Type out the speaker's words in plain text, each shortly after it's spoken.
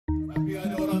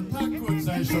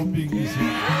saya shopping di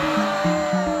sini.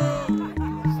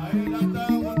 Saya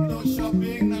datang untuk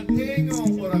shopping nak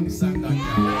tengok orang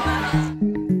Sandakan.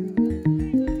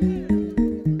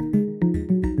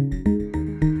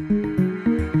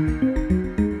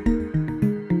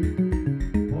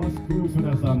 Bossku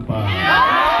sudah sampai.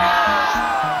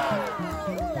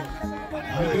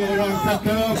 Ada orang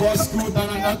kata Bossku tak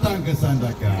nak datang ke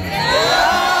Sandakan.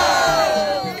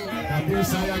 Tapi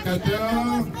saya kata,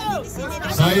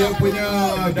 saya punya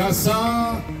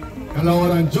dasar, kalau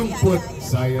orang jemput,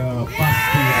 saya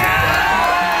pasti.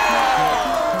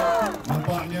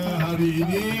 Nampaknya hari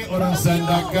ini orang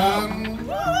Sandakan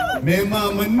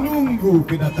memang menunggu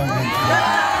kedatangan saya.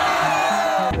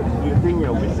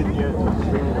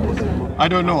 I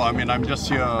don't know. I mean, I'm just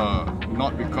here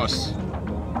not because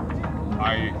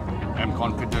I am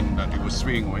confident that it will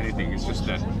swing or anything. It's just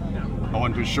that I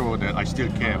want to show that I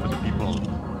still care for the people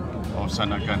of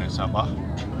Sandakan and Sabah.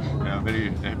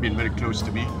 They have been very close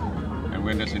to me, and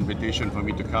when there's an invitation for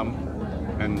me to come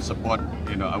and support,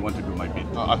 I want to do my bit.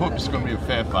 I hope it's going to be a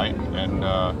fair fight, and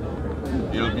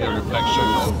it'll be a reflection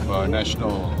of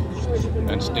national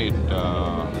and state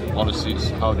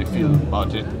policies, how they feel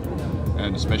about it,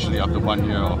 and especially after 1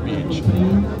 year of PH.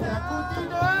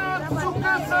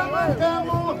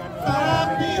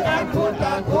 Tapi aku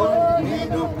takut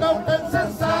hidup kau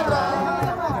tersesara.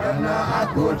 Karena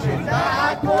aku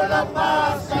cinta, aku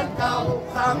lepaskan kau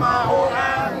sama